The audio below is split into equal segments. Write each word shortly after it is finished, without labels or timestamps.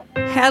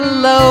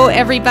Hello,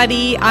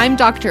 everybody. I'm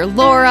Dr.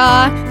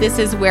 Laura. This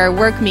is Where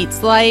Work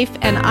Meets Life,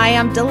 and I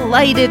am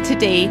delighted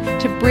today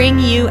to bring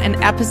you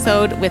an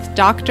episode with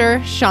Dr.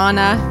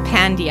 Shauna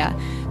Pandya.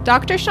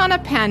 Dr.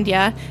 Shauna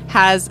Pandya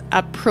has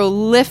a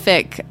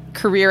prolific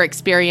career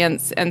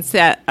experience and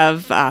set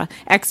of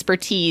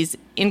expertise,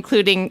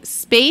 including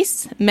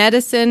space,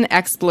 medicine,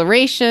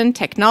 exploration,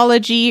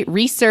 technology,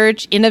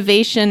 research,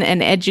 innovation,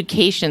 and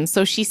education.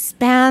 So she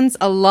spans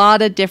a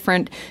lot of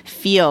different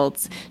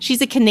fields.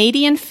 She's a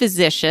Canadian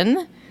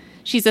physician.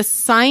 She's a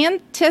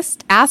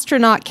scientist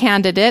astronaut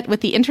candidate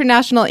with the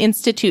International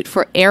Institute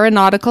for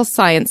Aeronautical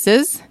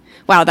Sciences.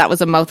 Wow, that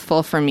was a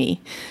mouthful for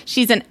me.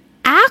 She's an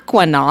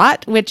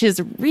aquanaut, which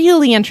is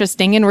really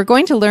interesting, and we're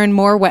going to learn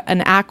more what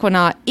an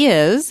aquanaut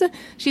is.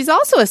 She's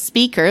also a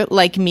speaker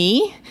like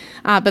me,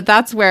 but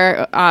that's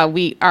where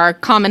our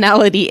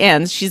commonality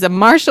ends. She's a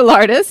martial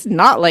artist,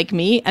 not like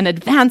me, an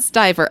advanced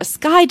diver, a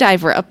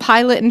skydiver, a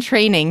pilot in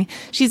training.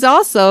 She's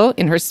also,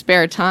 in her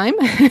spare time,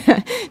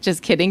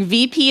 just kidding,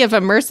 VP of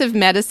Immersive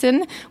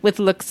Medicine with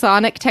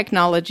Luxonic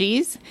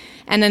Technologies,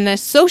 and an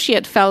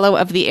associate fellow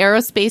of the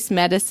Aerospace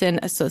Medicine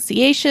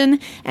Association,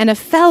 and a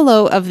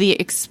fellow of the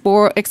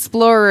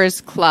Explorers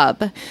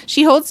Club.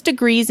 She holds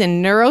degrees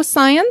in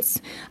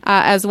neuroscience,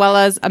 as well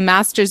as a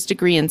master's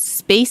degree in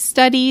space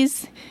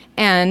studies,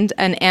 and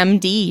an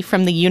MD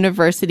from the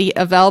University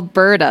of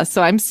Alberta.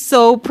 So I'm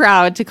so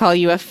proud to call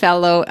you a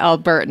fellow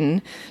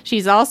Albertan.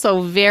 She's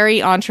also very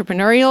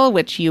entrepreneurial,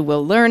 which you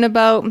will learn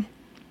about.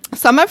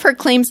 Some of her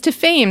claims to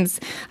fame: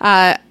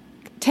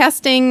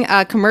 testing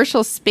a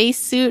commercial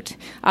spacesuit,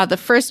 the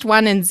first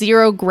one in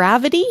zero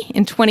gravity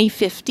in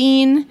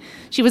 2015.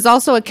 She was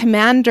also a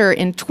commander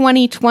in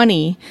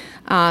 2020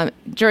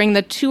 during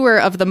the tour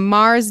of the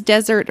Mars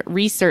Desert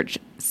Research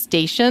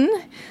Station.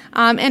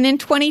 And in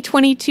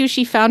 2022,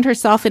 she found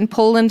herself in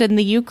Poland and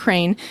the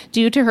Ukraine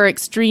due to her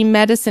extreme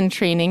medicine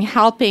training,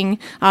 helping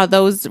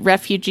those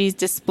refugees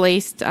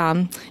displaced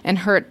and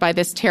hurt by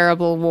this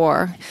terrible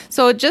war.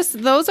 So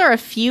just those are a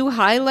few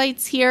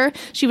highlights here.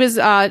 She was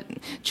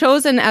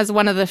chosen as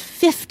one of the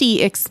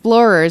 50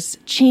 explorers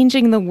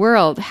changing the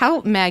world.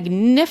 How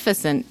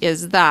magnificent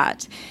is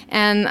that?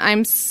 And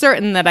I'm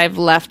certain that I've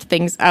left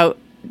things out.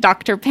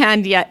 Dr.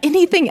 Pandya,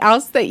 anything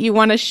else that you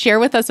want to share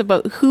with us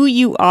about who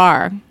you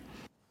are?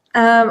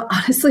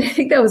 Honestly, I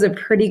think that was a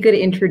pretty good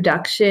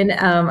introduction.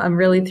 I'm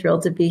really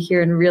thrilled to be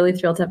here and really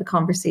thrilled to have a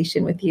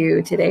conversation with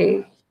you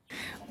today.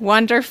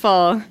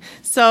 Wonderful.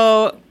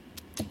 So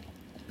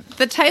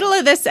the title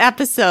of this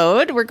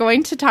episode, we're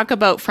going to talk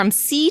about From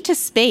Sea to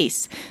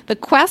Space, the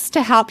quest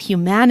to help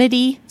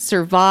humanity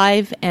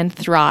survive and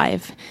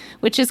thrive,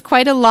 which is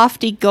quite a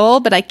lofty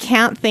goal, but I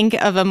can't think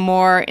of a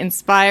more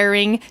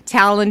inspiring,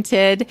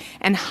 talented,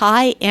 and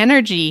high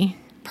energy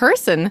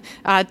person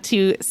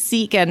to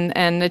seek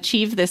and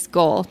achieve this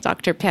goal,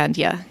 Dr.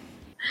 Pandya.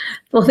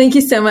 Well, thank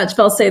you so much.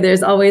 I'll say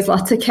there's always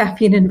lots of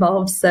caffeine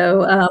involved,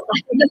 so I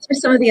think that's where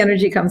some of the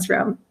energy comes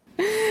from.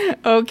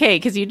 Okay,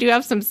 because you do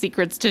have some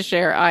secrets to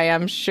share, I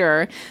am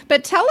sure.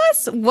 But tell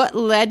us what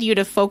led you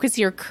to focus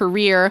your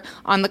career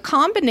on the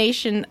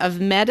combination of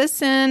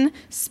medicine,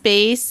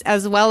 space,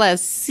 as well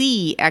as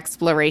sea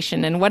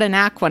exploration, and what an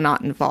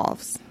aquanaut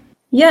involves.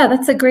 Yeah,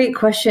 that's a great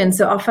question.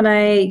 So often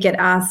I get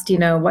asked,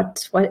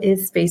 what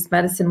is space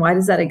medicine? Why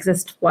does that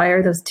exist? Why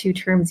are those two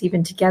terms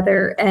even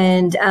together?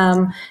 And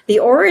the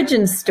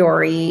origin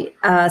story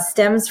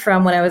stems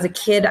from when I was a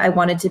kid. I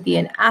wanted to be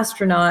an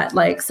astronaut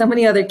like so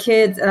many other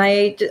kids. And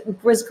I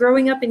was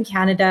growing up in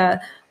Canada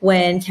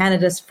when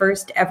Canada's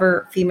first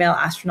ever female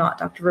astronaut,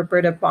 Dr.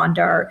 Roberta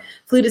Bondar,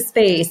 flew to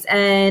space.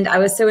 And I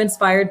was so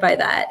inspired by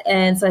that.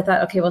 And so I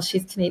thought, okay, well,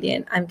 she's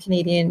Canadian, I'm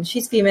Canadian,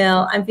 she's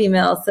female, I'm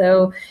female.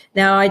 So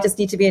now I just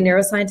need to be a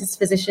neuroscientist,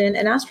 physician,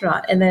 and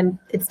astronaut, and then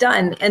it's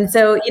done. And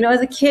so,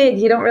 as a kid,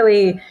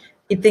 you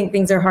think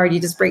things are hard, you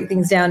just break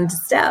things down into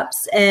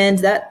steps. And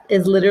that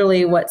is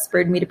literally what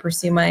spurred me to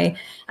pursue my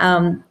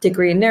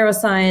degree in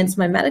neuroscience,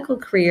 my medical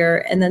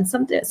career. And then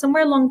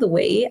somewhere along the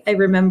way, I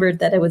remembered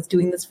that I was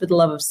doing this for the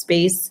love of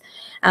space.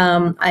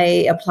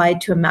 I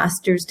applied to a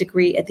master's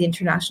degree at the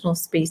International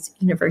Space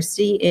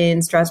University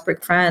in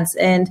Strasbourg, France.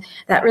 And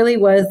that really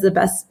was the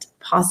best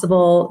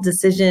possible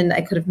decision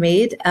I could have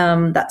made.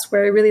 That's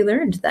where I really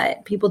learned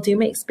that people do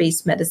make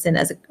space medicine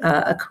as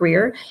a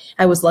career.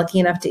 I was lucky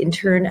enough to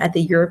intern at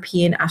the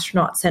European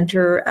Astronaut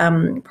Center,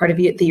 part of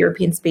the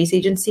European Space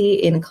Agency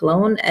in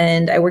Cologne,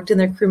 and I worked in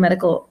their crew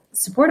medical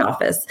support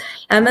office.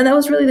 And that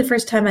was really the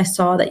first time I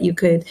saw that you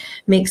could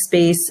make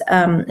space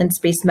and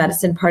space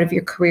medicine part of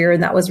your career.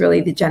 And that was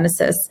really the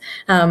genesis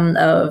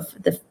of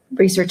the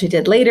research I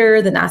did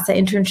later, the NASA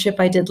internship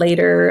I did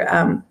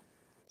later,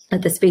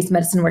 at the space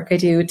medicine work I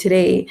do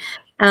today.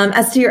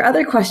 As to your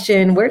other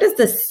question, where does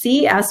the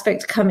sea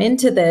aspect come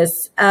into this?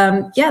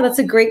 Yeah, that's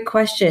a great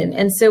question.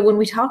 And so when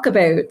we talk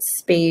about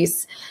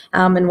space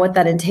and what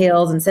that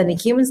entails and sending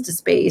humans to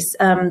space,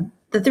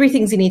 the three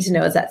things you need to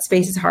know is that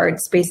space is hard,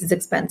 space is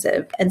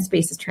expensive, and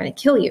space is trying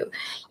to kill you.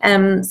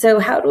 So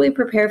how do we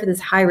prepare for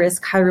this high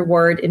risk, high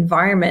reward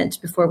environment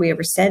before we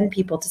ever send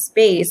people to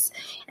space?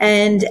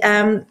 And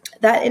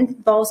that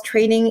involves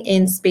training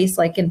in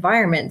space-like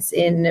environments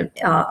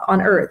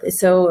on Earth.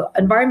 So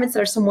environments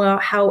that are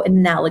somehow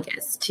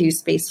analogous to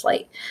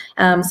spaceflight.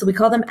 So we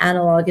call them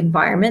analog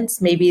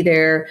environments. Maybe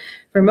they're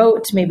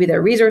remote, maybe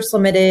they're resource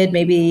limited,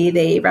 maybe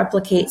they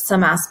replicate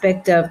some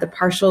aspect of the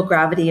partial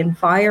gravity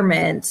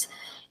environment.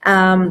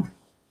 And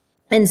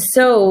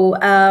so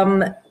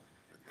the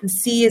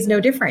sea is no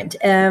different.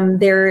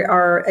 There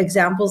are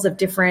examples of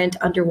different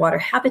underwater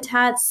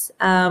habitats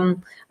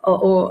in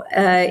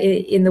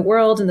the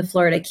world, in the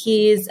Florida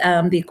Keys.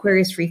 The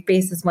Aquarius Reef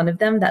Base is one of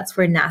them. That's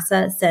where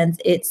NASA sends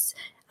its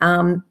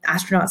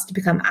astronauts to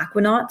become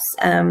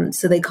aquanauts.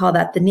 So they call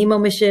that the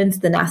NEMO missions,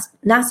 the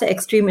NASA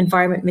Extreme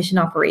Environment Mission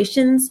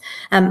Operations.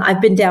 I've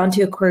been down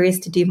to Aquarius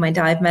to do my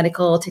dive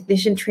medical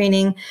technician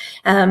training.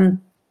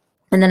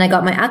 And then I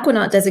got my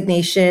aquanaut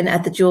designation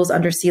at the Jules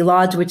Undersea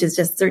Lodge, which is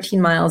just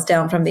 13 miles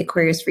down from the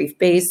Aquarius Reef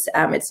Base.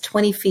 It's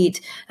 20 feet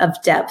of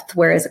depth,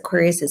 whereas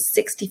Aquarius is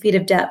 60 feet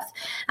of depth.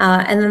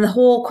 And then the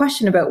whole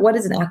question about what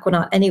is an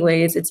aquanaut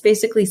anyways, it's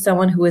basically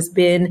someone who has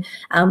been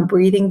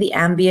breathing the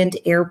ambient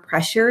air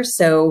pressure.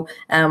 So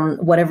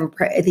whatever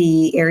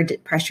the air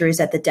pressure is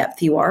at the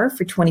depth you are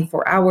for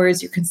 24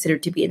 hours, you're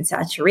considered to be in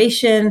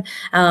saturation.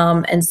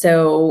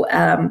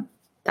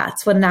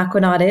 That's what an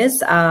aquanaut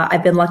is.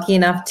 I've been lucky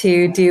enough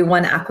to do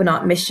one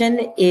aquanaut mission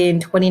in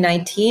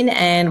 2019,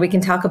 and we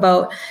can talk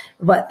about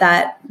what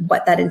that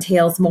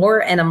entails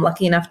more. And I'm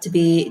lucky enough to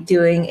be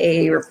doing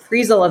a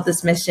reprisal of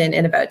this mission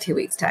in about 2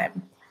 weeks'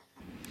 time.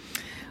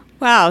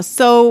 Wow.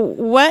 So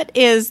what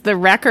is the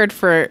record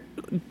for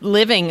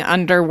living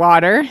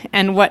underwater,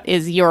 and what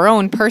is your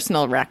own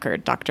personal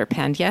record, Dr.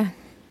 Pandya?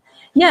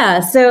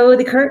 Yeah, so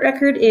the current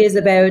record is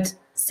about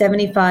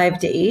 75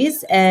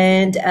 days.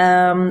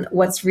 And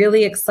what's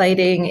really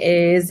exciting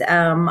is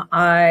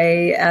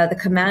the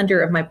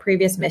commander of my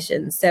previous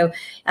mission. So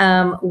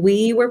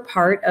we were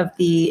part of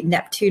the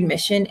Neptune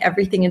mission.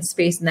 Everything in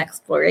Space and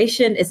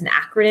Exploration is an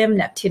acronym.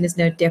 Neptune is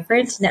no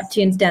different.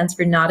 Neptune stands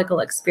for Nautical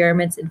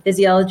Experiments in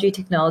Physiology,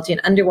 Technology,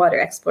 and Underwater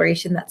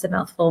Exploration. That's a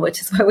mouthful,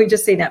 which is why we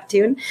just say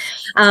Neptune.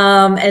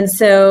 And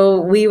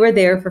so we were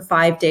there for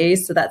 5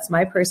 days. So that's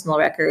my personal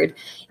record.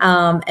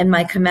 And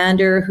my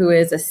commander, who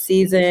is a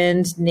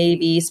seasoned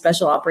Navy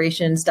Special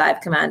Operations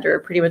dive commander,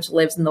 pretty much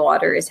lives in the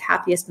water, is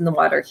happiest in the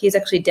water. He's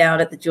actually down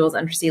at the Jules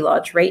Undersea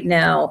Lodge right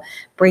now,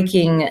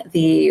 breaking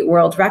the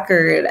world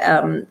record,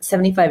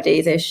 75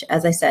 days-ish,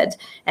 as I said.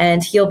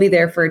 And he'll be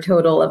there for a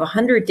total of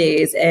 100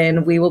 days,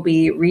 and we will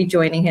be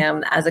rejoining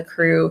him as a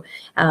crew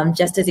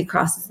just as he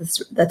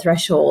crosses the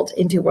threshold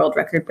into world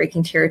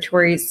record-breaking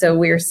territory. So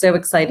we are so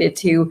excited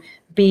to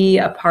be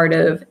a part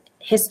of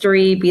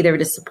history, be there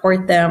to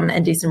support them,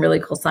 and do some really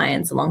cool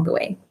science along the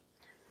way.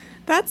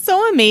 That's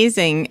so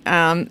amazing.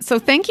 So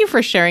thank you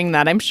for sharing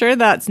that. I'm sure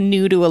that's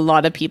new to a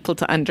lot of people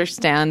to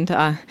understand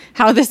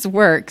how this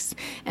works.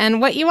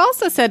 And what you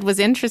also said was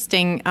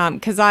interesting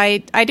because I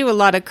do a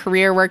lot of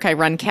career work. I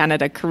run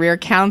Canada Career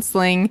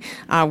Counseling.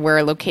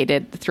 We're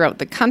located throughout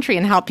the country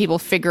and help people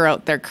figure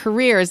out their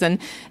careers. And,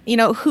 you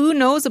know, who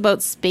knows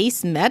about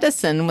space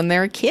medicine when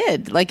they're a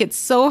kid? Like, it's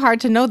so hard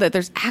to know that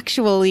there's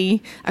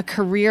actually a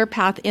career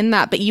path in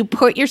that. But you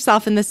put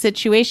yourself in the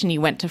situation.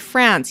 You went to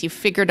France. You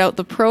figured out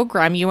the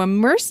program. You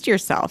immersed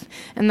yourself.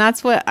 And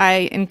that's what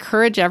I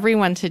encourage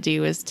everyone to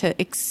do, is to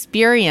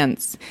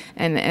experience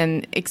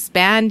and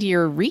expand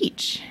your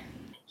reach.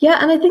 Yeah,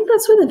 and I think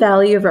that's where the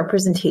value of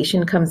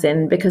representation comes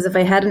in, because if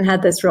I hadn't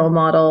had this role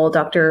model,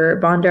 Dr.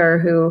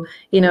 Bondar, who,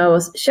 you know,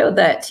 showed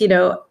that, you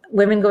know,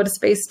 women go to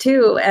space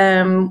too,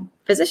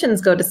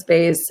 physicians go to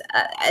space,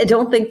 I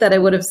don't think that I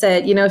would have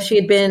said, you know, if she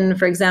had been,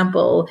 for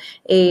example,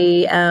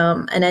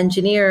 an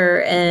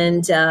engineer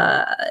and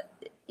a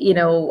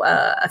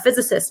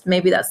physicist,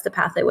 maybe that's the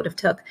path I would have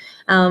took.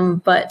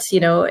 But, you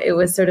know, it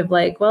was sort of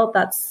like, well,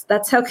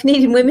 that's how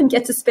Canadian women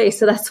get to space.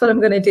 So that's what I'm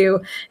going to do.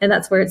 And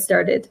that's where it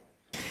started.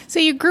 So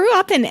you grew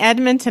up in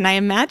Edmonton. I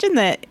imagine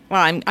that,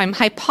 well, I'm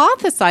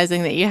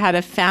hypothesizing that you had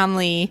a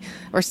family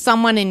or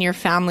someone in your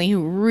family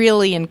who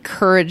really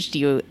encouraged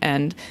you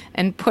and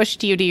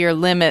pushed you to your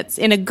limits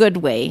in a good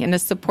way, in a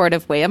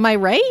supportive way. Am I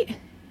right?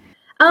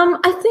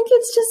 I think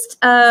it's just,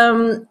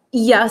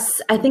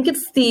 yes, I think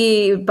it's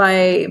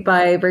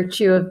by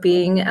virtue of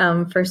being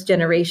first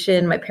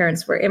generation. My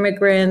parents were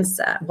immigrants.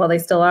 Well, they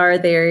still are.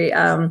 They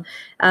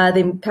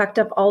packed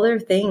up all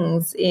their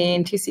things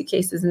in 2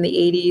 suitcases in the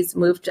 80s,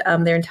 moved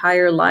their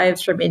entire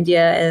lives from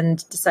India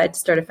and decided to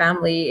start a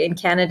family in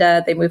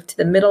Canada. They moved to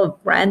the middle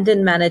of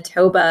Brandon,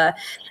 Manitoba,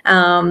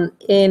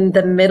 in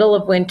the middle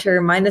of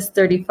winter, minus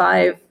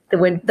 35.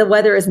 The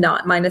weather is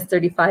not minus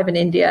 35 in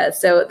India.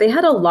 So they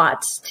had a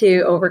lot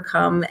to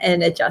overcome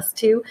and adjust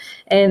to.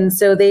 And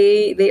so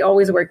they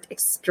always worked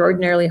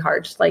extraordinarily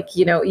hard. Like,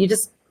 you know,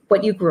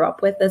 what you grew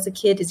up with as a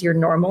kid is your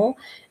normal.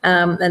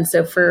 And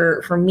so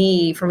for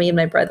me and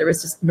my brother, it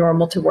was just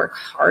normal to work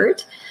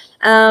hard.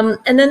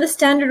 And then the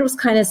standard was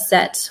kind of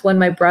set when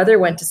my brother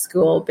went to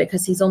school,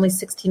 because he's only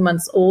 16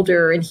 months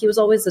older and he was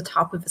always the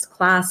top of his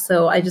class.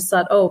 So I just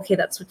thought, oh, okay,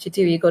 that's what you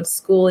do. You go to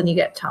school and you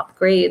get top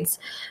grades.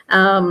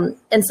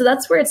 And so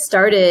that's where it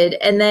started.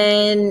 And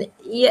then,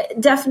 yeah,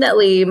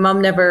 definitely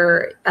mom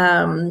never,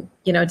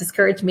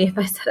 discouraged me if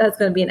I said I was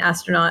going to be an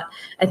astronaut.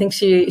 I think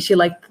she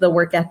liked the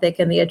work ethic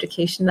and the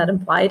education that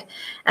implied.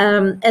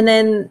 And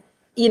then,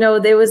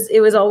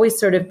 it was always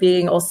sort of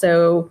being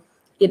also,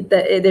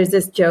 there's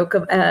this joke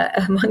of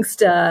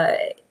amongst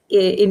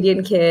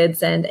Indian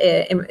kids and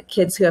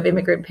kids who have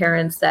immigrant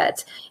parents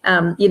that,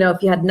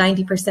 if you had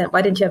 90%,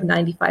 why didn't you have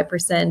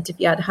 95%? If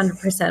you had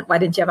 100%, why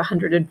didn't you have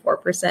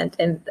 104%?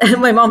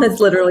 And my mom has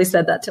literally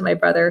said that to my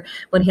brother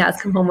when he has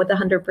come home with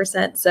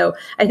 100%. So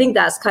I think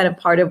that's kind of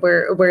part of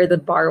where the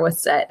bar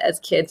was set as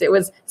kids. It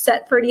was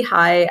set pretty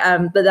high,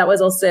 but that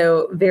was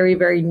also very,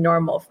 very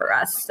normal for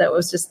us. So it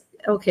was just,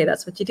 okay,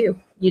 that's what you do.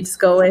 You just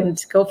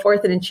go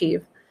forth and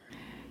achieve.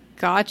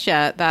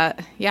 Gotcha.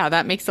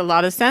 That makes a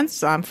lot of sense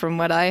from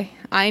what I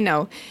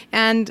know.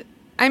 And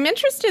I'm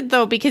interested,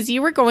 though, because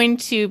you were going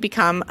to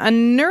become a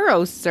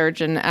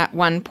neurosurgeon at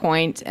one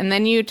point, and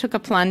then you took a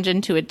plunge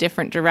into a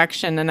different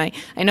direction. And I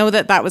know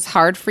that was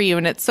hard for you.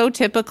 And it's so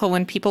typical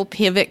when people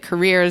pivot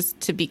careers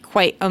to be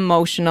quite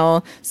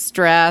emotional,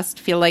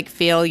 stressed, feel like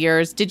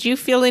failures. Did you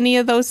feel any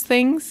of those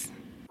things?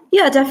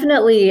 Yeah,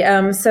 definitely.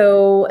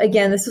 So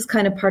again, this was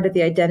kind of part of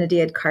the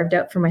identity I'd carved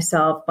out for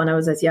myself when I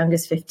was as young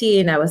as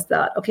 15. I was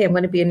thought, okay, I'm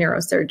going to be a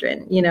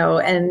neurosurgeon,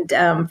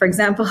 and for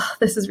example,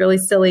 this is really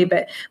silly,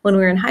 but when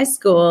we were in high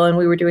school and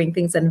we were doing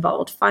things that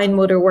involved fine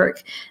motor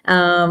work,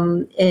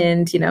 and,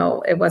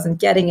 it wasn't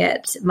getting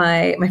it,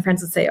 my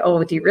friends would say,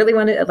 oh, do you really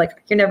want to,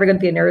 you're never going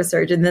to be a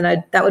neurosurgeon? And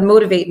then that would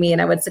motivate me and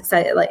I would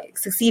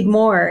succeed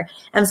more.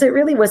 And so it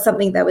really was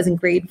something that was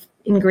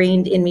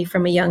ingrained in me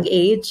from a young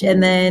age.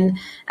 And then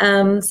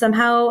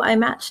somehow I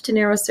matched to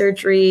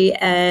neurosurgery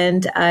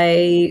and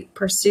I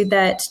pursued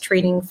that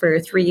training for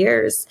 3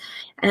 years.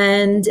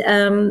 And,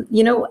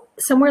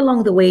 somewhere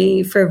along the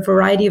way, for a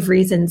variety of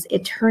reasons,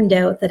 it turned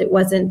out that it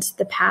wasn't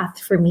the path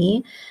for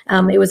me.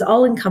 It was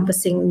all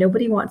encompassing.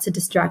 Nobody wants a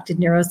distracted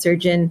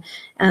neurosurgeon.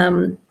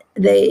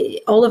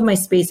 All of my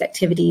space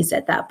activities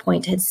at that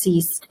point had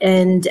ceased.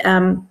 And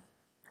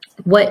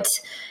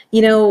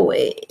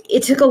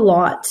it took a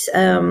lot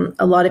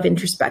of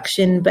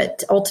introspection,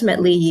 but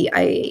ultimately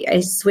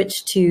I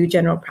switched to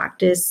general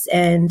practice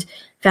and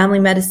family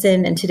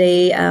medicine. And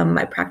today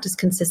my practice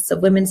consists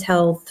of women's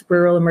health,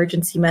 rural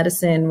emergency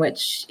medicine,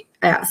 which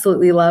I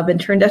absolutely love and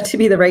turned out to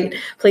be the right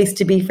place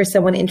to be for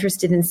someone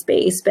interested in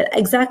space. But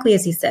exactly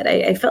as you said,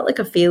 I felt like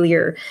a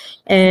failure.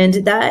 And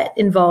that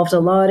involved a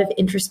lot of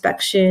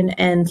introspection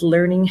and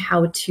learning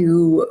how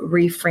to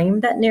reframe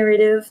that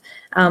narrative,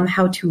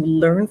 how to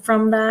learn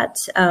from that,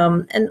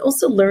 and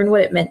also learn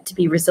what it meant to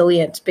be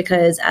resilient.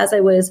 Because as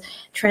I was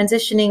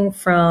transitioning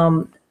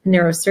from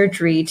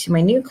neurosurgery to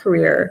my new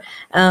career,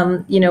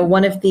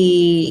 one of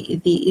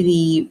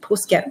the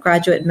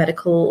postgraduate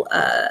medical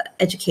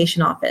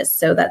education office.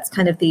 So that's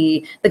kind of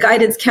the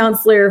guidance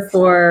counselor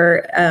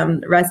for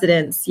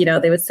residents.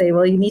 They would say,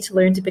 well, you need to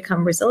learn to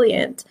become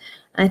resilient.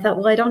 And I thought,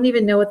 well, I don't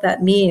even know what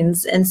that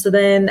means. And so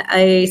then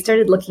I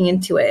started looking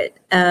into it,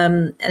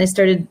 and I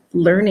started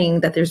learning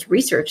that there's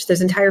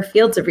entire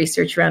fields of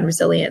research around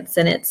resilience,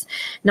 and it's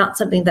not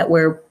something that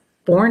we're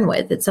born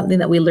with. It's something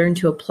that we learn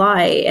to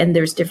apply, and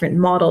there's different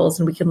models,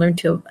 and we can learn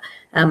to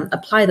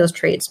apply those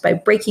traits by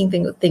breaking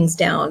things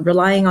down,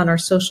 relying on our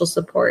social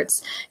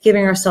supports,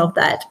 giving ourselves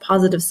that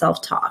positive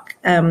self-talk,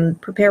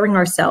 preparing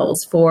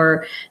ourselves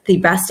for the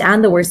best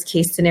and the worst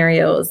case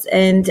scenarios,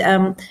 and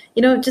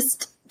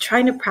just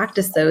trying to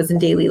practice those in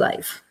daily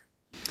life.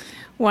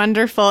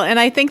 Wonderful. And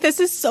I think this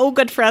is so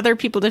good for other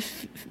people to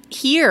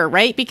hear,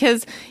 right?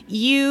 Because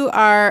you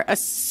are a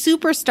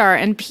superstar,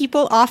 and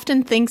people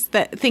often think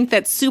that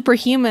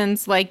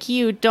superhumans like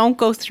you don't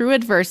go through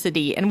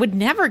adversity and would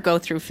never go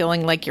through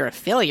feeling like you're a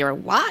failure.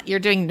 What? You're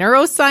doing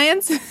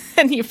neuroscience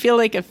and you feel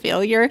like a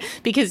failure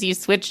because you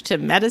switched to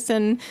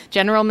medicine,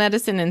 general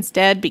medicine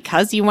instead,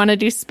 because you want to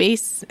do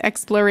space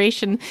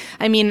exploration.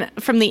 I mean,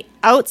 from the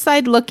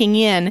outside looking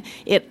in,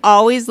 it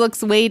always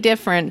looks way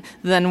different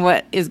than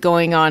what is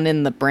going on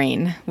in the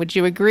brain. Would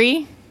you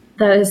agree?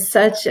 That is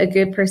such a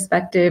good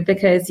perspective,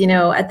 because,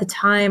 at the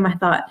time I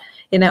thought,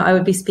 I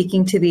would be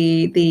speaking to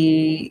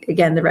the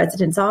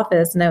resident's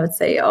office, and I would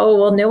say, oh,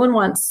 well, no one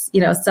wants,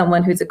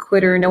 someone who's a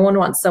quitter. No one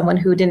wants someone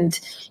who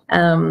didn't,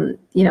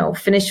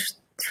 finish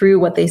through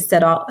what they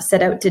set out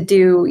to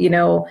do.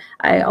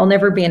 I'll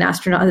never be an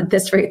astronaut at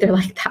this rate. They're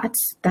like,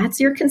 that's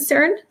your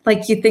concern?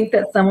 Like, you think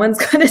that someone's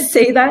going to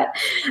say that?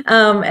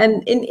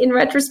 And in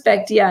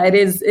retrospect, yeah, it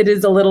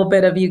is a little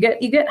bit of, you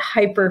get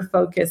hyper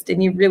focused,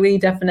 and you really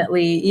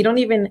definitely,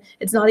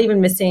 it's not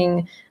even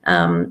missing,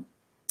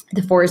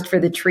 the forest for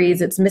the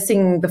trees. It's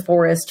missing the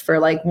forest for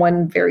like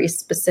one very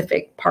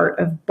specific part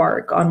of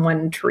bark on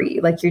one tree.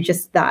 Like, you're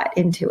just that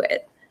into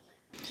it.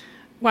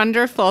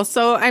 Wonderful.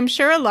 So I'm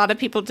sure a lot of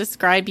people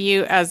describe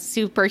you as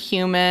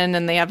superhuman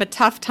and they have a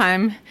tough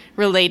time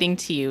relating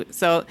to you.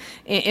 So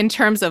in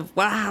terms of,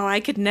 wow, I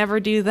could never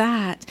do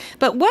that.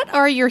 But what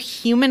are your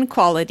human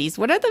qualities?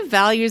 What are the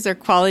values or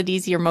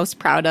qualities you're most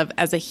proud of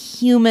as a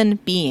human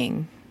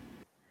being?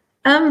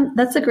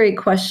 That's a great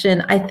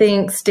question. I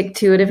think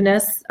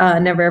stick-to-itiveness,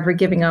 never ever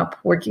giving up,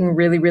 working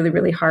really, really,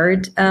 really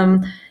hard.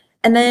 And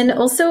then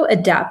also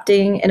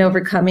adapting and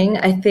overcoming.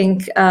 I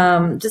think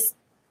just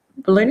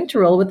learning to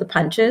roll with the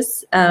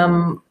punches.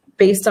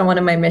 Based on one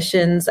of my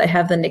missions, I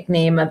have the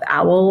nickname of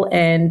Owl.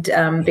 And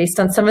based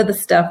on some of the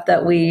stuff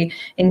that we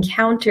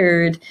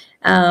encountered,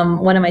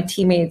 one of my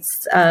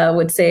teammates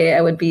would say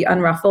I would be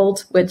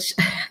unruffled, which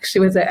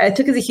actually I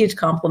took as a huge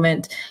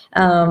compliment.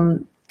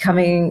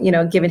 Coming,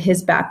 given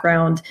his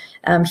background,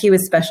 he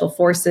was special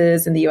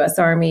forces in the U.S.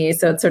 Army.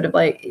 So it's sort of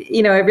like,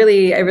 I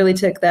really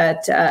took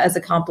that as a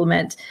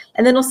compliment.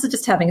 And then also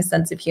just having a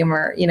sense of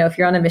humor. If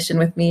you're on a mission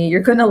with me, you're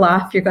going to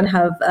laugh, you're going to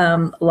have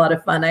a lot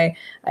of fun.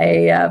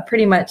 I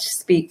pretty much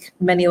speak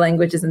many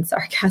languages, and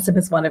sarcasm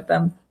is one of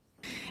them.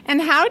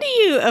 And how do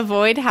you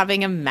avoid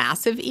having a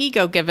massive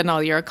ego given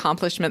all your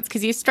accomplishments?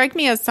 Because you strike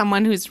me as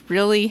someone who's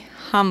really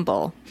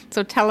humble.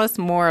 So tell us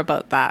more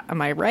about that.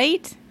 Am I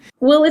right?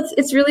 Well,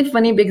 it's really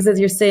funny because as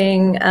you're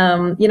saying,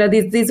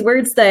 these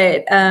words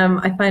that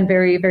I find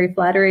very, very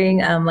flattering,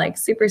 like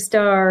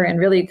superstar and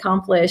really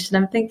accomplished. And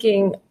I'm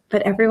thinking,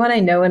 but everyone I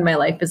know in my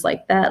life is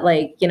like that.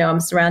 Like, I'm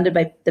surrounded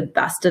by the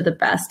best of the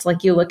best.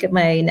 Like you look at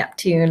my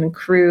Neptune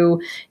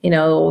crew,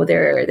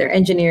 they're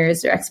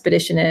engineers, they're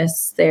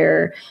expeditionists,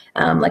 they're,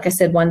 like I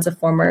said, one's a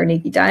former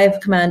Navy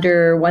dive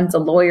commander, one's a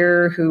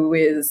lawyer who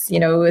is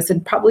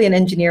probably an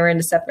engineer in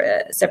a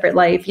separate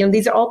life.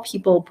 These are all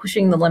people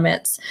pushing the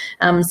limits.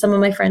 Some of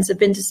my friends have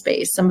been to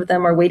space. Some of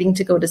them are waiting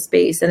to go to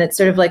space. And it's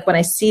sort of like when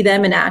I see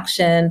them in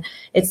action,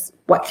 it's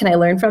what can I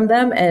learn from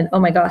them? And oh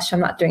my gosh,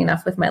 I'm not doing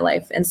enough with my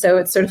life. And so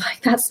it's sort of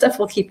like that stuff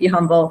will keep you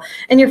humble,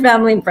 and your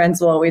family and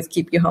friends will always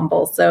keep you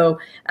humble. So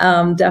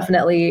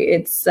definitely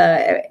it's,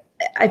 I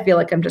feel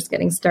like I'm just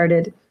getting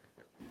started.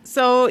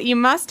 So you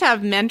must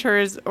have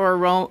mentors or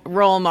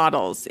role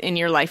models in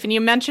your life. And you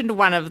mentioned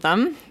one of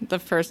them, the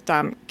first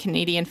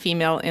Canadian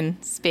female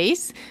in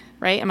space,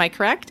 right? Am I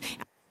correct?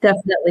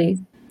 Definitely.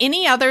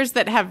 Any others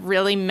that have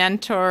really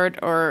mentored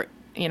or,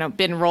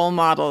 been role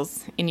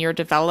models in your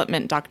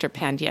development, Dr.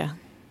 Pandya?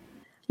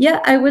 Yeah,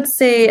 I would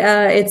say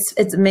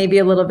it's maybe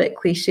a little bit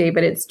cliche,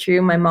 but it's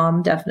true. My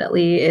mom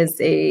definitely is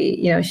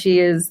she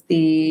is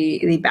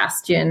the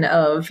bastion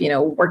of,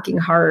 working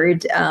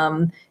hard,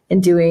 and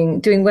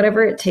doing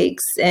whatever it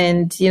takes,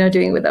 and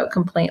doing without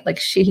complaint. Like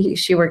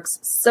she works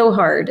so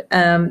hard,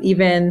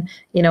 even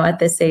at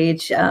this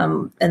age,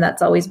 and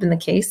that's always been the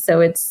case. So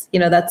it's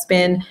that's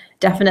been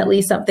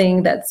definitely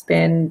something that's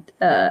been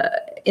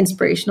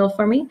inspirational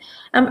for me,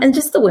 and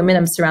just the women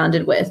I'm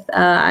surrounded with.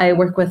 I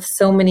work with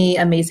so many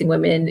amazing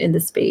women in the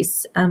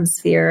space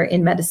sphere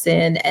in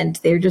medicine, and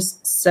they're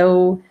just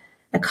so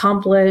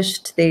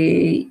accomplished.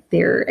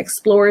 They're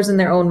explorers in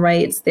their own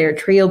rights. They're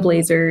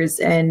trailblazers,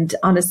 and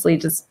honestly,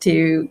 just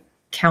to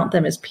count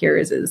them as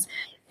peers is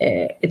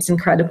it's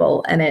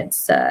incredible, and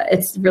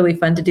it's really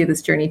fun to do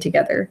this journey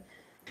together.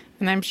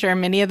 And I'm sure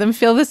many of them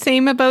feel the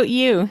same about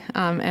you.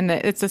 And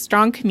it's a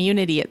strong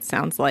community, it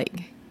sounds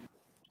like.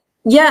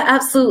 Yeah,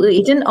 absolutely.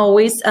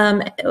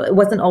 It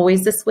wasn't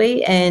always this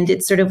way. And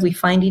it's sort of, we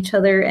find each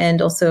other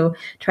and also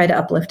try to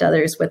uplift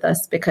others with us,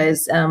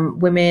 because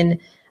women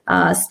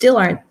still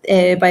aren't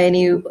by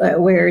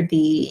anywhere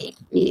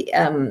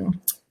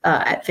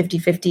at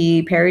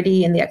 50-50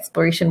 parity in the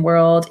exploration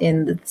world,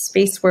 in the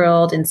space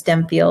world, in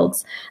STEM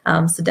fields.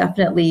 So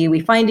definitely we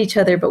find each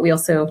other, but we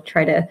also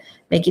try to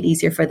make it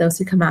easier for those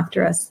who come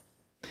after us.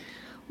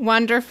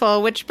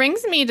 Wonderful. Which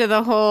brings me to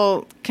the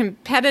whole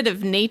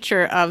competitive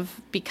nature of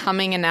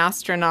becoming an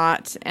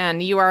astronaut.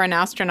 And you are an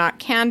astronaut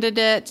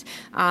candidate.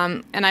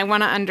 And I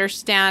want to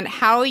understand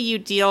how you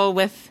deal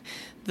with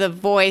the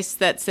voice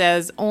that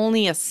says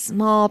only a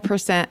small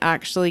percent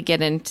actually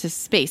get into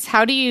space.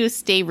 How do you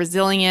stay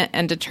resilient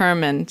and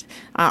determined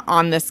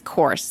on this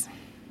course?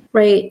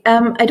 Right.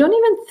 I don't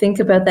even think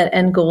about that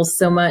end goal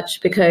so much,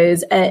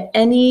 because at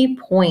any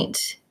point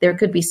there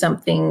could be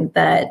something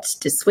that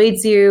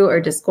dissuades you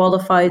or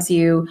disqualifies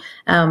you,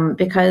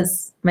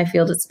 because my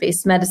field is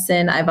space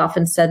medicine. I've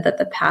often said that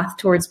the path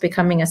towards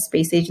becoming a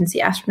space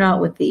agency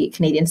astronaut with the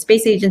Canadian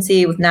Space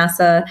Agency, with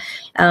NASA,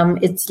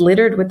 it's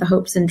littered with the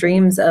hopes and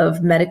dreams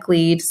of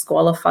medically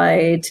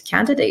disqualified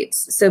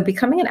candidates. So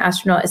becoming an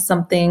astronaut is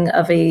something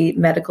of a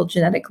medical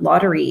genetic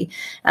lottery.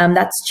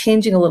 That's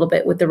changing a little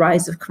bit with the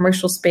rise of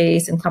commercial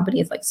space and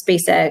companies like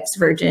SpaceX,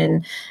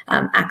 Virgin,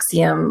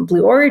 Axiom,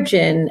 Blue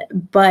Origin.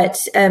 But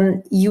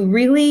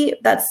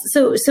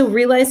so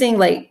realizing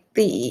like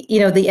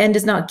the end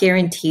is not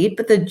guaranteed,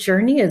 but the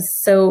journey is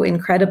so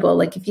incredible.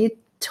 Like if you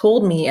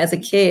told me as a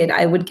kid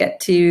I would get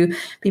to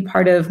be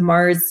part of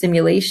Mars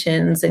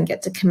simulations and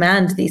get to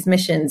command these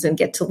missions and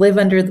get to live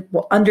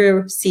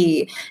under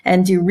sea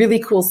and do really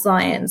cool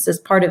science as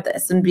part of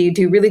this and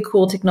do really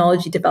cool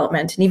technology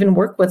development and even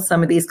work with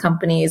some of these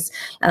companies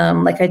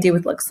like I do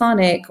with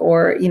Luxonic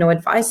or,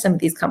 advise some of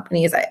these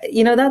companies.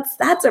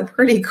 That's a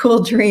pretty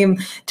cool dream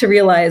to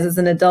realize as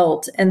an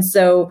adult. And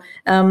so,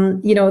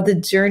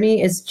 the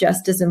journey is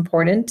just as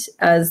important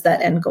as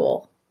that end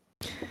goal.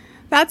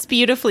 That's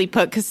beautifully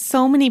put, because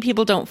so many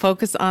people don't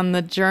focus on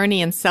the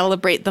journey and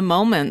celebrate the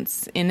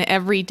moments in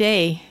every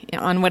day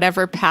on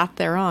whatever path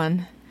they're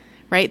on,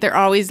 right? They're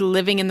always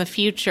living in the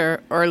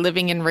future or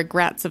living in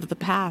regrets of the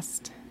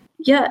past.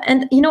 Yeah.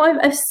 And,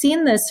 I've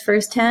seen this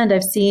firsthand.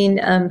 I've seen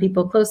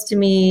people close to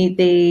me,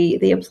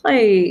 they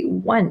apply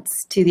once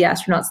to the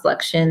astronaut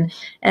selection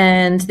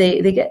and they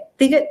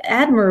get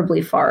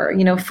admirably far,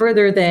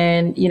 further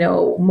than,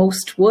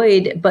 most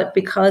would, but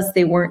because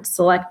they weren't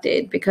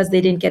selected, because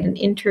they didn't get an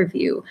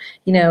interview,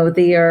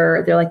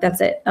 they're like,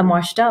 that's it, I'm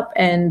washed up.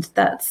 And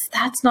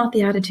that's not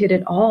the attitude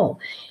at all.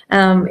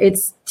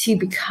 It's to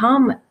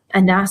become a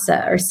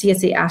NASA or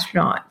CSA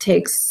astronaut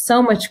takes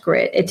so much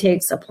grit. It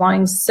takes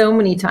applying so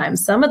many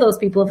times. Some of those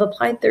people have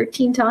applied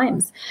 13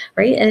 times,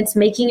 right? And it's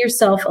making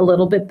yourself a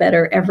little bit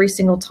better every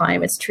single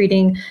time. It's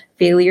treating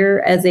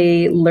failure as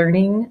a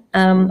learning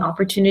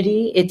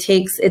opportunity.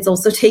 It's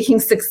also taking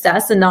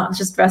success and not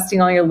just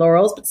resting on your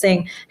laurels, but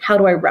saying, how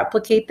do I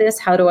replicate this?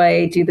 How do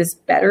I do this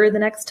better the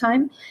next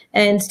time?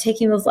 And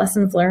taking those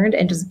lessons learned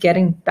and just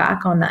getting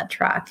back on that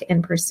track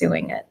and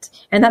pursuing it.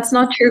 And that's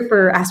not true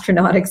for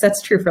astronautics.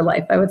 That's true for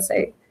life, I would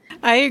say.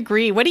 I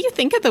agree. What do you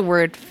think of the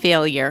word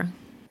failure?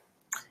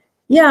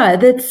 Yeah,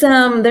 that's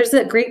there's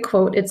a great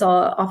quote. It's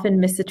often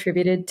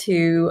misattributed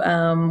to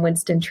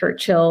Winston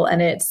Churchill,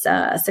 and it's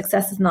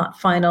success is not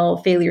final,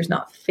 failure is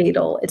not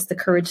fatal. It's the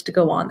courage to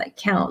go on that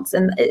counts.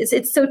 And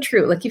it's so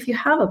true. Like if you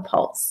have a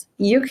pulse,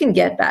 you can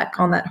get back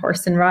on that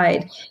horse and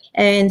ride.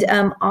 And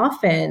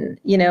often,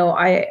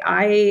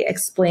 I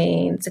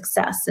explain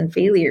success and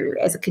failure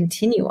as a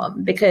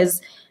continuum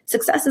because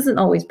success isn't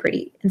always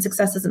pretty and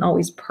success isn't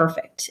always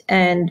perfect.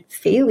 And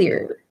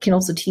failure can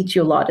also teach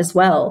you a lot as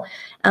well.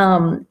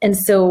 And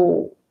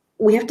so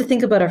we have to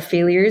think about our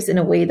failures in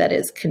a way that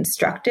is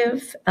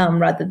constructive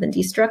rather than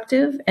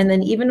destructive. And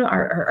then even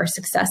our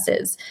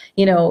successes,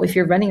 if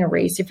you're running a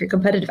race, if you're a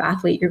competitive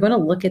athlete, you're going to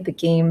look at the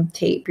game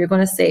tape. You're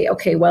going to say,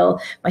 okay,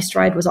 well, my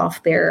stride was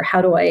off there.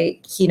 How do I,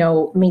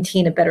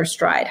 maintain a better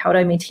stride? How do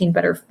I maintain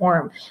better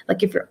form?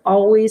 Like if you're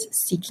always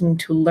seeking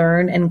to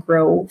learn and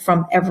grow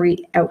from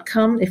every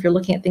outcome, if you're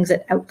looking at things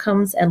at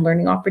outcomes and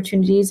learning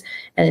opportunities,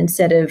 and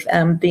instead of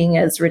being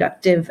as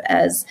reductive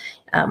as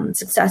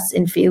success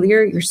and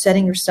failure, you're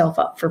setting yourself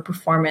up for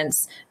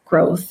performance,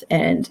 growth,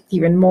 and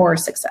even more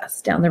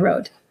success down the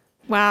road.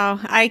 Wow,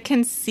 I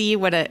can see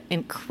what an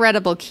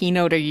incredible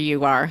keynoter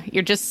you are.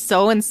 You're just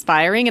so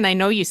inspiring, and I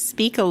know you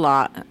speak a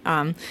lot.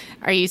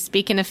 Are you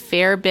speaking a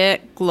fair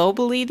bit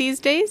globally these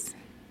days?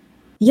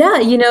 Yeah,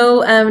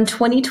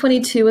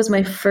 2022 was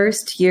my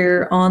first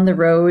year on the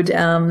road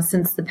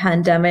since the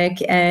pandemic,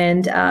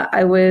 and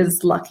I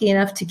was lucky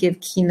enough to give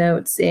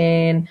keynotes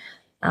in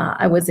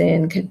I was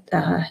in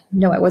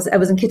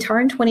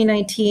Qatar in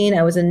 2019.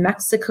 I was in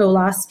Mexico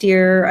last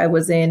year. I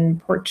was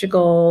in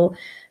Portugal.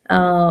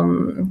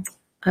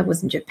 I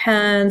was in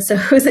Japan. So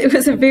it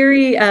was a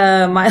very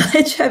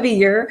mileage heavy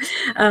year.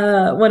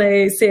 When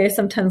I say I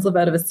sometimes live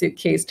out of a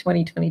suitcase,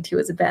 2022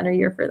 is a banner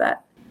year for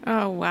that.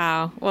 Oh,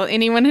 wow. Well,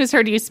 anyone who's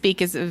heard you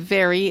speak is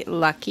very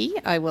lucky.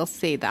 I will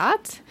say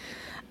that.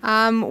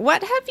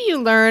 What have you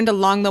learned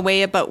along the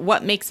way about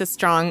what makes a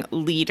strong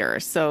leader?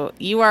 So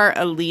you are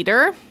a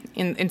leader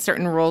in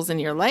certain roles in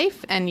your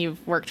life, and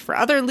you've worked for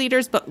other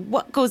leaders, but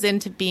what goes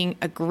into being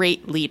a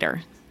great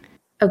leader?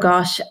 Oh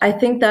gosh, I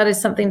think that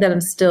is something that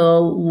I'm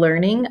still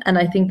learning. And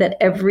I think that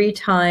every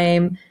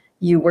time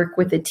you work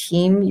with a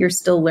team, you're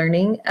still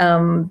learning,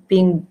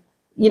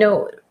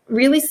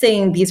 really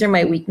saying these are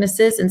my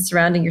weaknesses and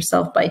surrounding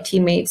yourself by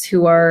teammates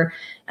who are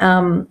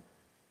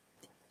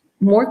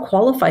more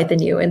qualified than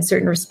you in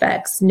certain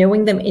respects,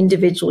 knowing them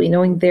individually,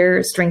 knowing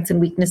their strengths and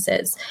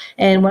weaknesses.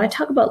 And when I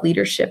talk about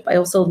leadership, I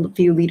also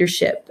view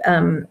leadership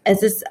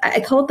as this,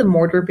 I call it the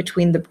mortar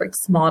between the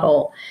bricks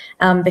model,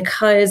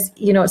 because,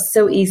 it's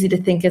so easy to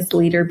think as the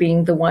leader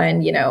being the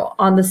one,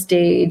 on the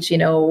stage,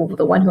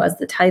 the one who has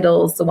the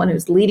titles, the one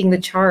who's leading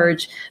the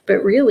charge.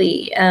 But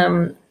really,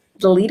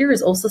 the leader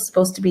is also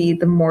supposed to be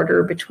the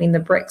mortar between the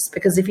bricks,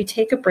 because if you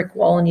take a brick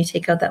wall and you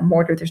take out that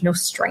mortar, there's no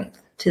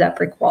strength to that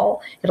brick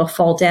wall. It'll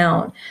fall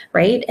down,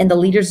 right? And the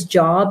leader's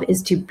job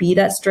is to be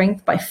that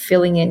strength by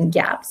filling in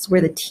gaps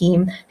where the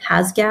team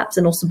has gaps,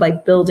 and also by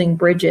building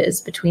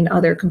bridges between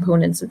other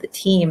components of the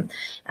team.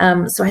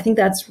 So I think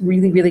that's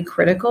really, really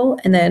critical.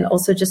 And then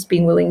also just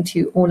being willing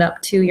to own up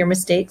to your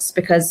mistakes,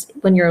 because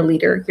when you're a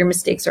leader, your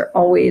mistakes are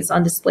always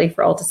on display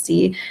for all to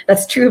see.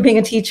 That's true of being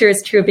a teacher,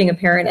 it's true of being a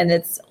parent, and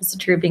it's also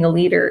true of being a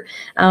leader.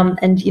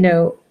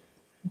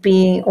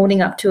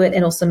 Owning up to it,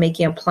 and also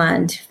making a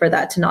plan for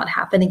that to not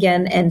happen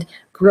again, and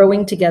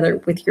growing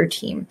together with your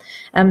team.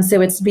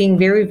 So it's being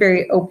very,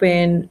 very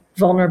open,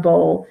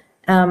 vulnerable,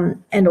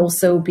 and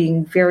also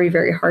being very,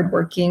 very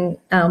hardworking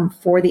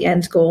for the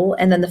end goal.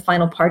 And then the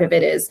final part of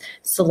it is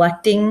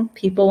selecting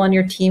people on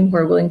your team who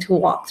are willing to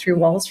walk through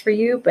walls for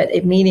you, but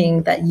it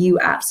meaning that you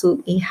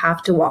absolutely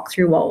have to walk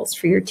through walls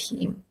for your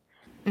team.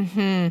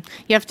 Mm-hmm.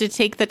 You have to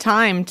take the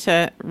time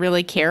to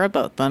really care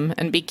about them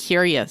and be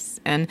curious.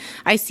 And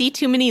I see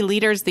too many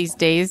leaders these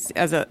days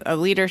as a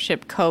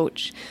leadership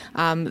coach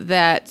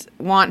that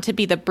want to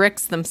be the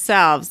bricks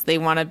themselves. They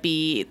want to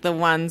be the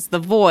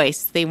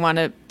voice. They want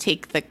to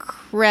take the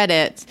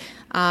credit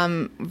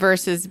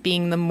versus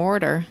being the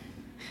mortar.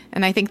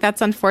 And I think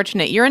that's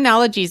unfortunate. Your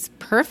analogy is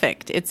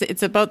perfect.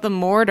 It's about the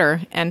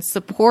mortar and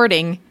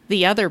supporting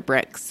the other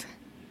bricks.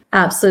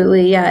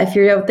 Absolutely. Yeah. If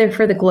you're out there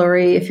for the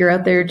glory, if you're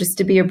out there just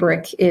to be a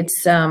brick,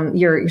 it's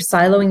you're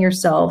siloing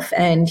yourself,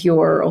 and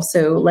you're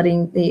also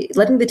letting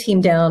the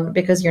team down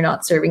because you're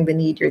not serving the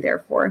need you're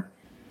there for.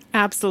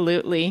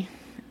 Absolutely.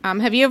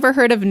 Have you ever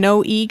heard of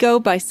No Ego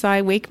by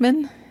Cy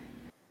Wakeman?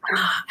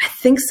 I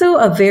think so,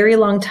 a very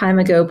long time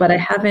ago, but I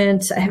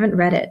haven't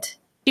read it.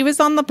 She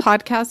was on the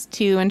podcast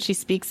too, and she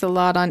speaks a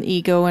lot on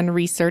ego and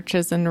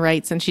researches and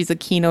writes, and she's a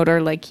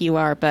keynoter like you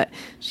are, but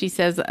she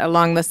says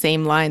along the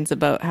same lines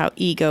about how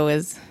ego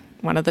is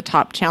one of the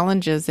top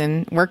challenges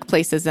in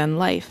workplaces and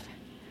life.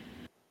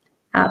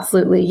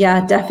 Absolutely.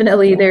 Yeah,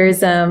 definitely.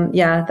 There's,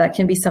 that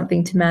can be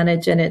something to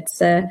manage, and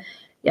it's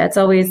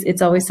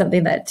always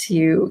something that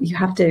you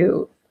have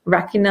to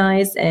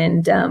recognize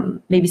and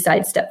maybe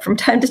sidestep from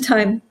time to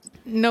time.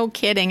 No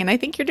kidding. And I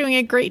think you're doing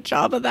a great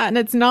job of that. And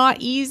it's not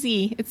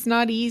easy. It's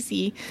not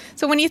easy.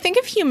 So when you think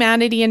of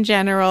humanity in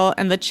general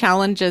and the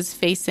challenges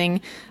facing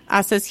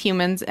us as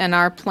humans and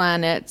our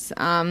planet,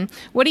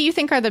 what do you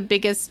think are the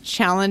biggest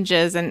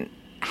challenges, and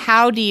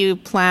how do you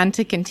plan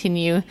to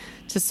continue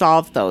to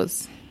solve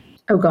those?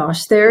 Oh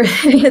gosh,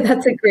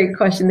 that's a great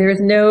question. There is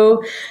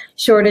no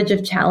shortage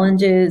of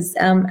challenges,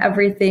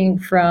 everything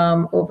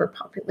from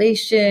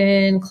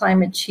overpopulation,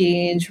 climate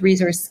change,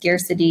 resource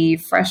scarcity,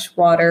 fresh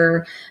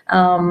water,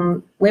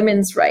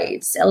 women's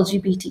rights,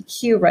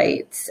 LGBTQ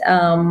rights,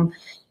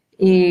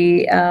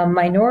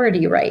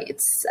 minority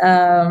rights,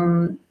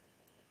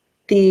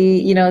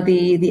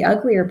 the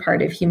uglier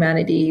part of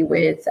humanity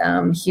with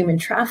human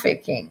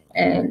trafficking.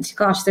 And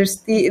gosh,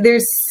 there's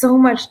so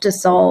much to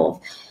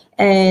solve.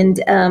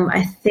 And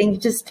I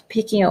think just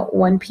picking out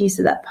one piece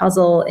of that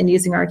puzzle and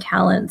using our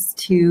talents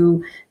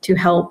to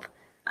help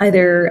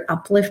either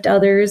uplift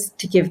others,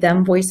 to give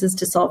them voices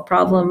to solve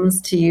problems,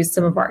 to use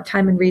some of our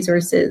time and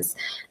resources,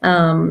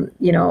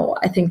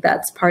 I think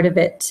that's part of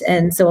it.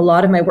 And so a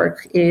lot of my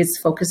work is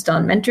focused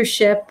on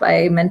mentorship.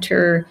 I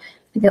mentor,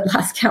 I think at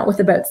last count, with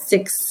about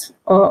 6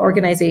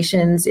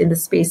 organizations in the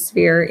space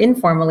sphere,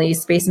 informally,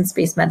 space and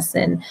space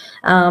medicine.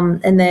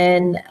 And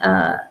then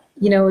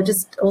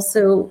just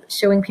also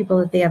showing people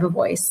that they have a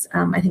voice.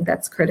 I think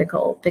that's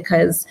critical,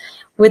 because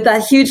with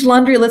that huge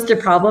laundry list of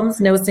problems,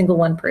 no single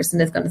one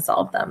person is going to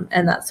solve them.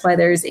 And that's why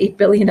there's 8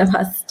 billion of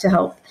us to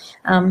help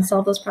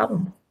solve those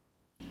problems.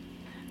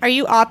 Are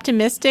you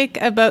optimistic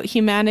about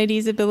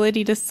humanity's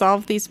ability to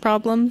solve these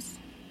problems?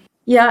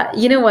 Yeah,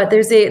 you know what?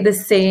 There's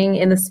this saying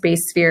in the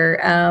space sphere.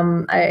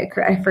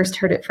 I first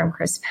heard it from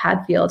Chris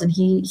Hadfield, and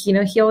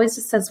he always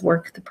just says,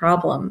 "Work the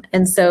problem."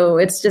 And so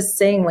it's just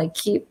saying, like,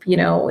 keep,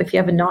 if you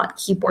have a knot,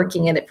 keep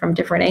working at it from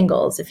different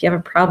angles. If you have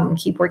a problem,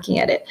 keep working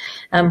at it.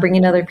 Bring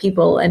in other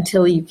people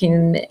until you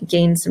can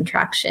gain some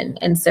traction.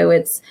 And so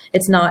it's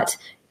not,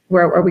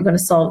 where are we going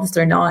to solve this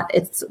or not?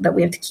 It's that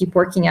we have to keep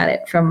working at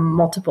it from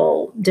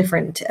multiple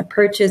different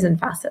approaches and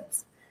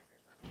facets.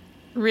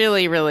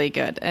 Really, really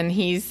good. And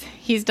he's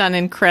done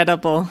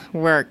incredible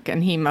work,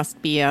 and he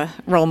must be a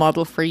role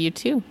model for you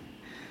too.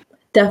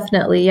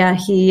 Definitely. Yeah.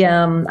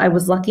 I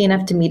was lucky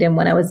enough to meet him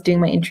when I was doing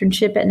my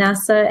internship at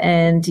NASA.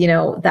 And,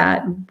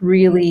 that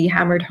really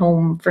hammered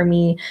home for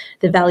me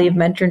the value of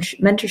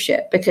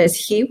mentorship, because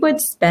he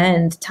would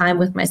spend time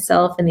with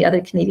myself and the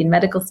other Canadian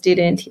medical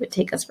student. He would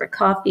take us for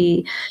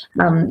coffee.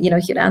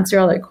 He'd answer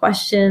all our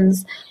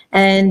questions.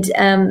 And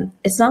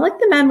it's not like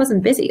the man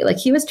wasn't busy. Like,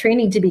 he was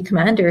training to be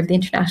commander of the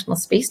International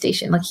Space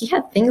Station. Like, he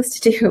had things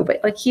to do, but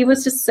like, he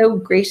was just so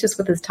gracious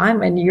with his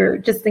time. And you're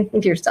just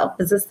thinking to yourself,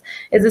 is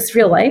this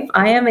real life?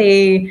 I am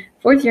a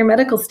 4th-year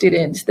medical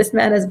student. This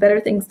man has better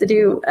things to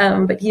do.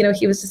 But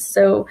he was just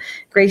so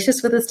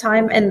gracious with his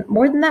time, and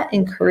more than that,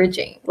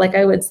 encouraging. Like,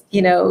 I would,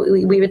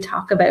 we would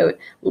talk about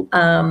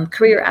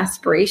career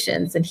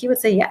aspirations, and he would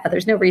say, yeah,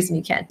 there's no reason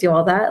you can't do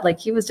all that. Like,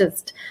 he was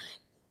just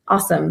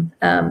awesome.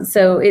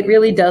 So it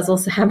really does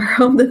also hammer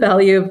home the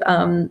value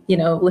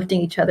of,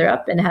 lifting each other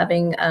up and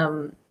having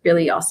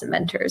really awesome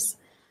mentors.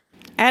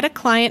 I had a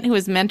client who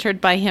was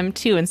mentored by him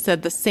too, and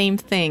said the same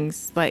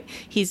things. Like,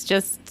 he's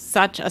just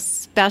such a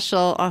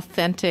special,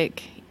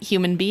 authentic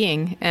human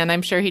being. And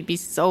I'm sure he'd be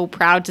so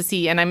proud to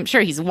see, and I'm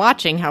sure he's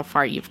watching how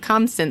far you've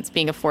come since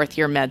being a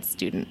 4th-year med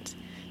student,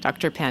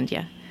 Dr.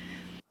 Pandya.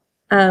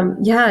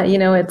 Yeah,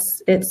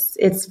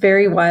 it's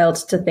very wild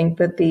to think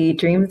that the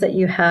dreams that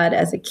you had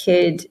as a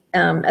kid,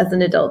 as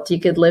an adult, you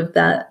could live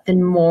that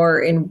and more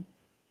in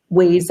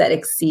ways that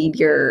exceed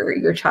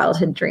your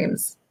childhood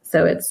dreams.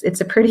 So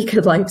it's a pretty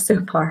good life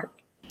so far.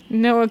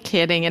 No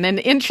kidding, and an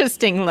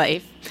interesting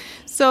life.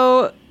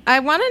 So I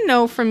want to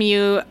know from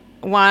you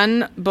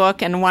one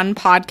book and one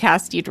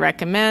podcast you'd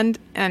recommend.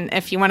 And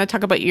if you want to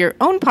talk about your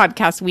own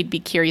podcast, we'd be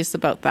curious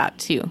about that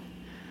too.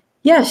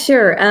 Yeah,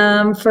 sure.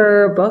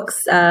 For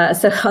books,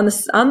 so on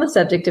the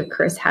subject of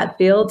Chris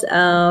Hadfield,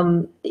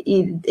 the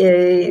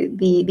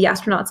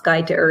Astronaut's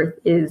Guide to Earth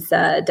is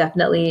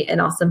definitely an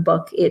awesome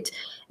book. It's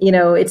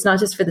not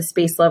just for the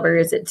space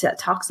lovers. It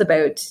talks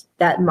about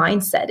that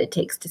mindset it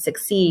takes to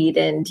succeed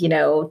and,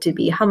 to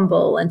be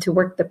humble and to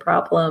work the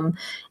problem.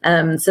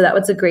 So that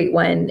was a great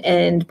one.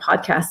 And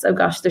podcasts, oh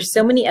gosh, there's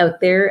so many out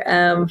there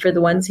for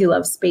the ones who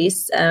love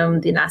space.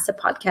 The NASA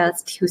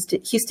podcast,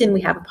 Houston,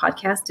 we have a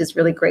podcast, is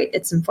really great.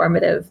 It's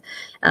informative.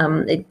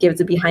 It gives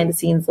a behind the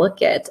scenes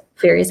look at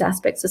various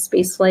aspects of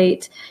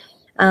spaceflight.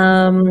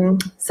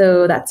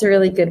 So that's a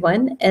really good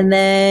one. And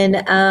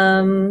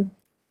then,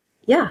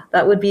 yeah,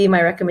 that would be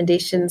my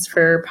recommendations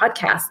for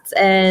podcasts.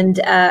 And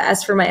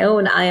as for my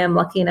own, I am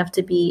lucky enough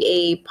to be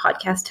a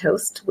podcast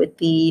host with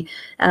the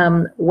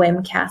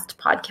WEMcast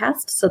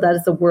podcast. So that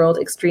is the World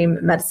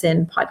Extreme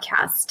Medicine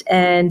podcast.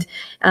 And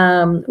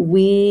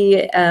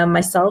we,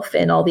 myself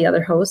and all the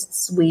other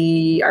hosts,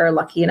 we are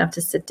lucky enough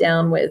to sit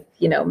down with,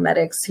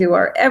 medics who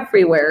are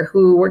everywhere,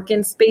 who work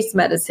in space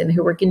medicine,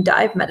 who work in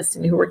dive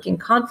medicine, who work in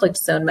conflict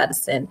zone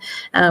medicine,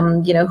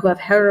 who have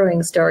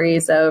harrowing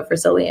stories of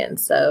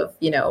resilience, of,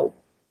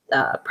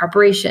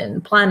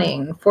 preparation,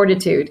 planning,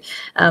 fortitude.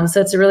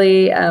 So it's a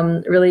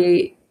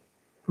really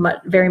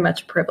very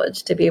much a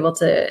privilege to be able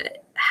to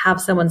have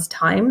someone's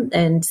time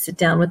and sit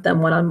down with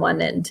them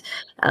one-on-one and,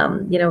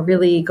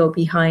 really go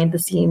behind the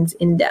scenes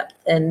in depth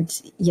and,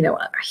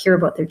 hear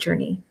about their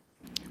journey.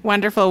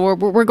 Wonderful.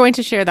 We're going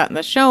to share that in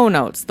the show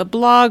notes, the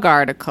blog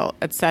article,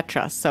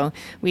 etc. So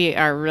we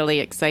are really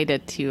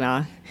excited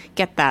to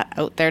get that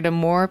out there to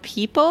more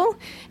people.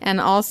 And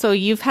also,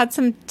 you've had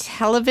some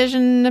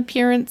television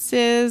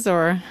appearances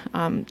or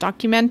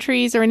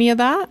documentaries or any of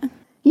that?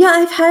 Yeah,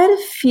 I've had a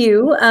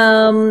few.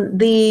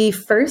 The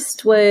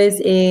first was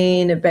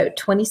in about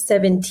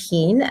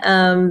 2017.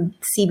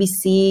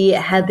 CBC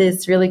had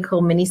this really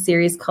cool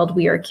miniseries called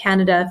We Are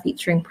Canada,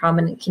 featuring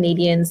prominent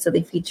Canadians. So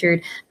they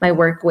featured my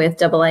work with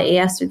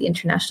IIAS, or the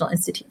International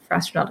Institute for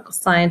Astronautical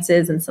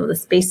Sciences, and some of the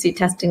spacesuit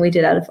testing we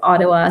did out of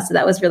Ottawa. So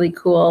that was really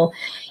cool.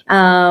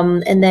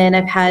 And then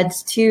I've had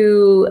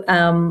two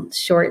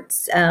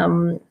shorts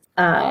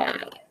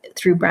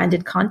through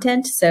branded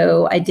content.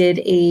 So I did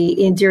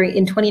in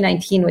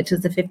 2019, which was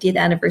the 50th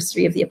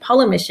anniversary of the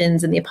Apollo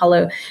missions and the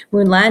Apollo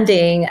moon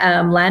landing.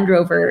 Land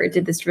Rover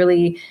did this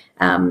really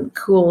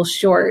cool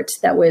short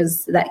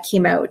that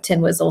came out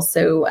and was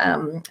also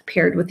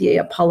paired with the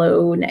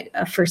Apollo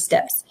First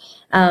Steps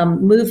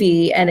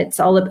movie, and it's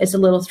a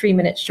little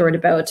 3-minute short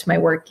about my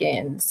work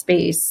in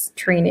space,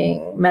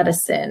 training,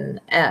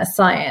 medicine,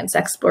 science,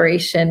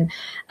 exploration.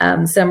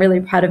 So I'm really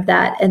proud of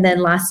that. And then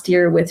last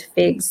year with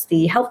FIGS,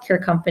 the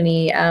healthcare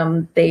company,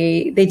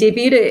 they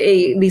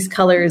debuted these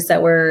colors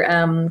that were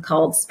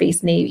called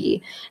Space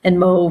Navy and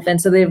Mauve,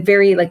 and so they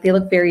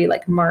look very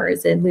like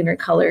Mars and lunar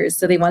colors.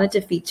 So they wanted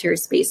to feature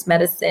space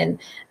medicine.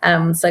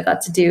 So I got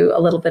to do a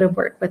little bit of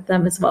work with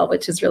them as well,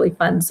 which is really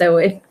fun.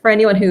 So for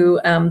anyone who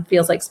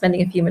feels like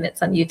spending a few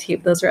minutes on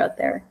YouTube, those are out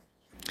there.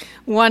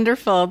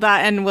 Wonderful.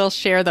 And we'll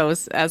share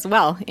those as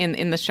well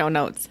in the show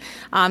notes.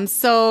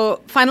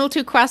 So final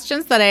two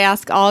questions that I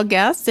ask all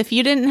guests. If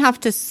you didn't have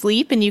to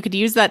sleep and you could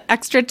use that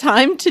extra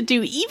time to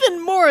do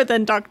even more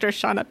than Dr.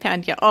 Shauna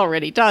Pandya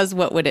already does,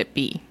 what would it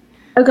be?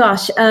 Oh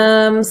gosh.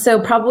 So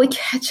probably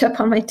catch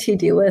up on my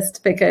to-do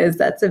list, because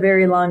that's a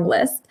very long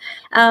list.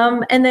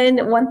 And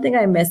then one thing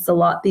I miss a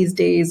lot these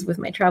days with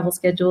my travel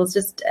schedule is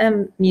just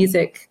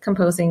music,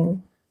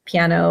 composing,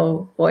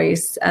 piano,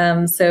 voice.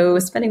 So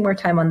spending more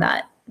time on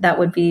that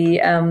would be,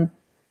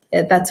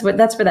 that's where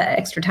that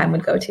extra time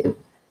would go to.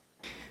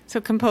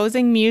 So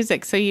composing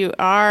music. So you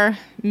are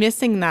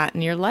missing that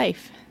in your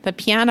life, the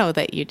piano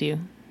that you do.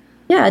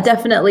 Yeah,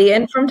 definitely.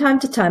 And from time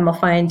to time, I'll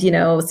find,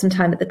 some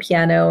time at the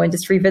piano and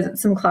just revisit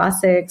some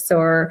classics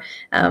or,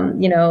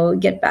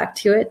 get back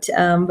to it.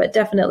 But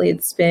definitely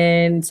it's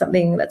been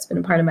something that's been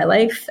a part of my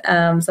life,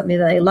 something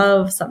that I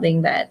love,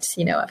 something that,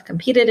 I've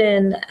competed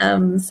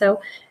in. So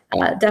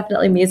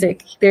definitely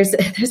music. There's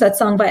that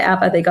song by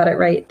ABBA. They got it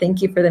right.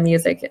 Thank you for the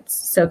music.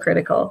 It's so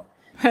critical.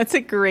 That's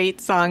a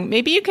great song.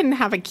 Maybe you can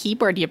have a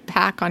keyboard you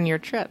pack on your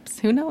trips.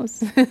 Who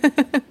knows?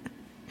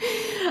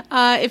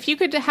 If you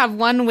could have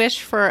one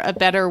wish for a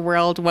better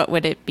world, what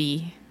would it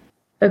be?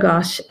 Oh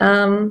gosh.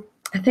 I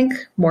think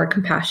more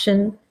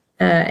compassion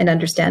and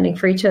understanding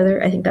for each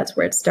other. I think that's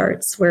where it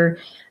starts. We're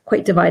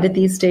quite divided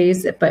these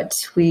days, but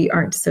we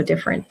aren't so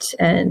different.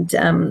 And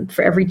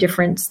for every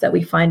difference that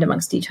we find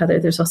amongst each other,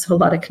 there's also a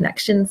lot of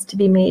connections to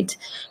be made.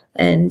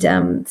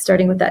 And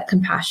starting with that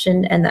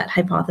compassion and that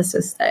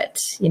hypothesis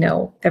that,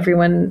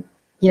 everyone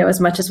as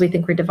much as we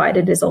think we're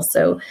divided, is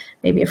also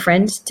maybe a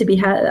friend to be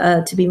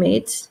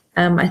made.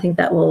 I think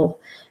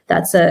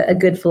that's a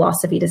good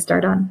philosophy to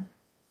start on.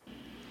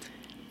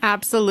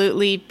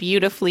 Absolutely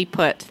beautifully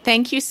put.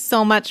 Thank you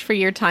so much for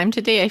your time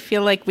today. I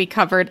feel like we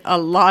covered a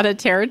lot of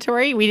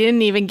territory. We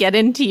didn't even get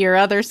into your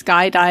other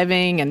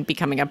skydiving and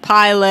becoming a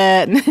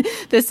pilot and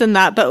this and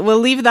that, but we'll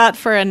leave that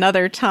for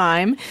another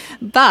time.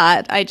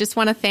 But I just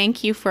want to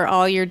thank you for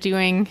all you're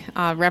doing,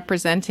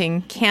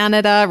 representing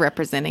Canada,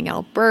 representing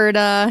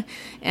Alberta,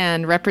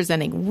 and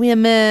representing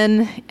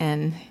women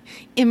and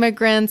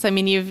immigrants. I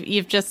mean,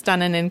 you've just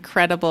done an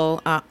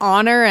incredible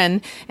honor,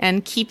 and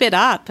keep it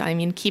up. I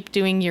mean, keep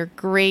doing your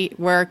great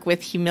work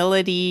with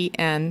humility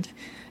and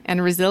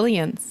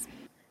resilience.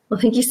 Well,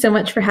 thank you so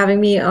much for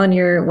having me on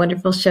your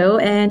wonderful show.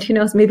 And who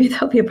knows, maybe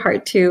there'll be a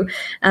part 2.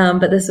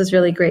 But this was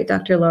really great,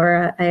 Dr.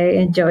 Laura. I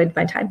enjoyed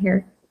my time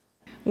here.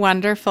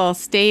 Wonderful.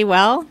 Stay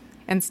well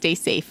and stay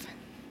safe.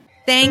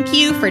 Thank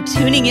you for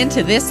tuning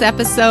into this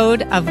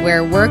episode of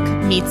Where Work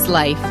Meets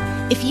Life.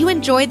 If you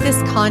enjoyed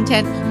this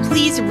content,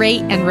 please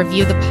rate and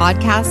review the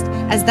podcast,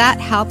 as that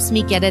helps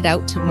me get it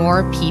out to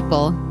more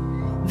people.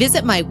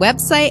 Visit my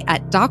website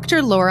at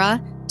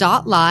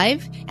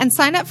drlaura.live and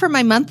sign up for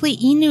my monthly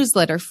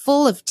e-newsletter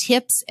full of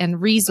tips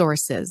and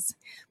resources.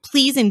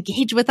 Please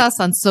engage with us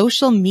on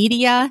social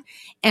media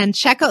and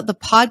check out the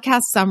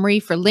podcast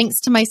summary for links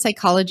to my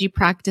psychology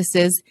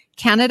practices,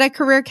 Canada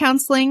Career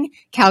Counseling,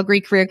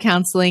 Calgary Career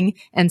Counseling,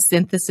 and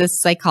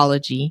Synthesis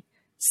Psychology.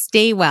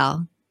 Stay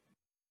well.